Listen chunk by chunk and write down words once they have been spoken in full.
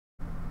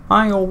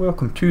Hi all,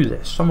 welcome to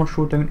the Summer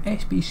Showdown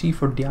SBC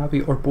for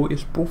Diaby or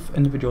Boetius, both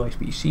individual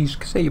SBCs.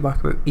 Can set you back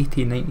about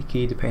 80 and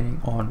 90k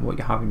depending on what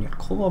you have in your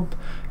club.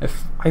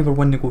 If either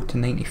win they go to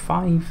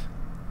 95,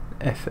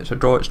 if it's a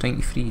draw it's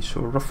 93,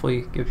 so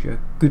roughly gives you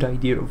a good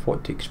idea of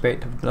what to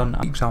expect. I've done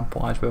an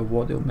example as well of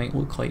what they might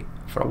look like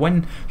for a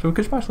win. So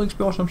because smash links,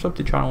 be awesome, sub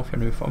to the channel if you're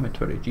new, follow me on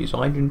Twitter, G's a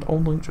legend. All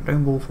links are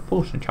down below for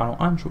posting the channel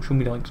and social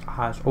media links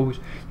as always.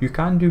 You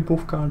can do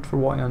both cards for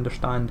what I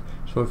understand,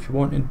 so if you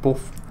wanted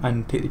both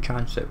and take the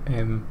chance that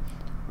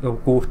they'll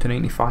go to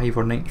 95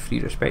 or 93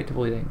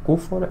 respectively, then go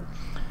for it.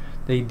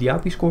 The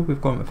Diaby squad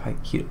we've gone with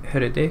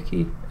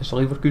Hideki, it's a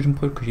Leverkusen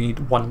player because you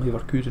need one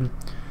Leverkusen,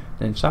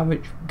 then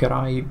Savage,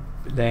 Garay,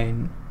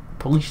 then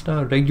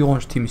Paulista,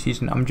 Regulon's team of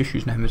season. I'm just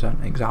using him as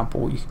an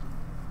example.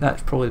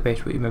 That's probably the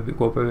best way to maybe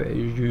go about it,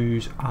 is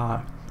use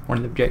one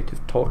of the objective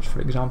tots for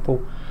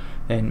example.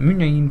 Then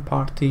Muniain,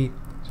 Partey,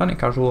 Santi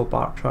Cazorla,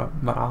 Bartra,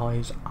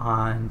 Morales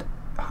and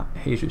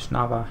Jesus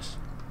Navas.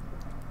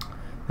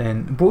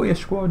 Then Boetius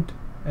squad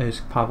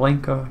is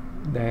Pavlenka,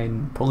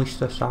 then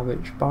Paulista,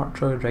 Savage,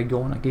 Bartra,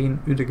 Regulon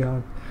again,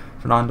 Odegaard,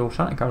 Fernando,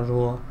 Santi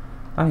Cazorla,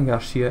 Dani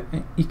Garcia,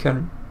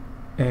 Iker,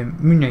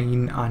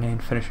 Muniain, and then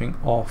finishing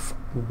off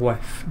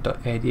with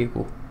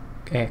Diego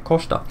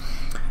Costa.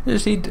 As I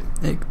said,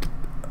 it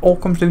all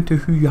comes down to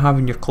who you have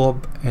in your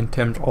club in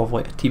terms of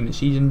like a team of the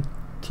season,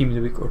 team of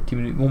the week or team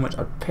of the week moments.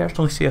 I'd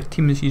personally say a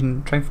team of the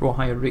season, try for a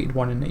higher rated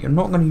one and that you're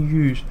not going to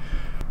use,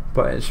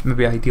 but it's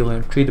maybe ideally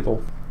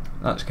untradeable.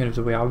 That's kind of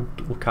the way I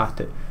would look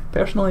at it.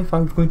 Personally, if I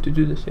was going to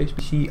do this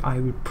SBC, I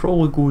would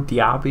probably go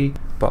Diaby,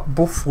 but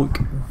both look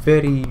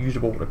very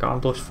usable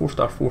regardless.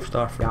 4-star,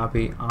 4-star for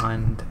Diaby,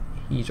 and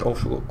he's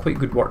also got quite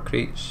good work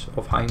rates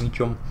of high,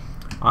 medium,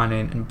 and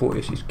then in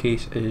Boetius'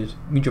 case is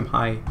medium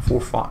high,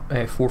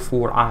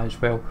 4-4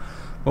 as well.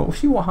 But we'll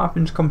see what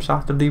happens come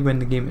Saturday when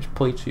the game is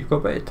played, so you've got a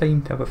bit of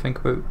time to have a think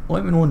about.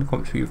 Let me know in the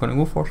comments who you're going to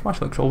go for.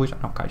 Smash likes always,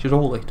 and I'll catch you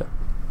all later.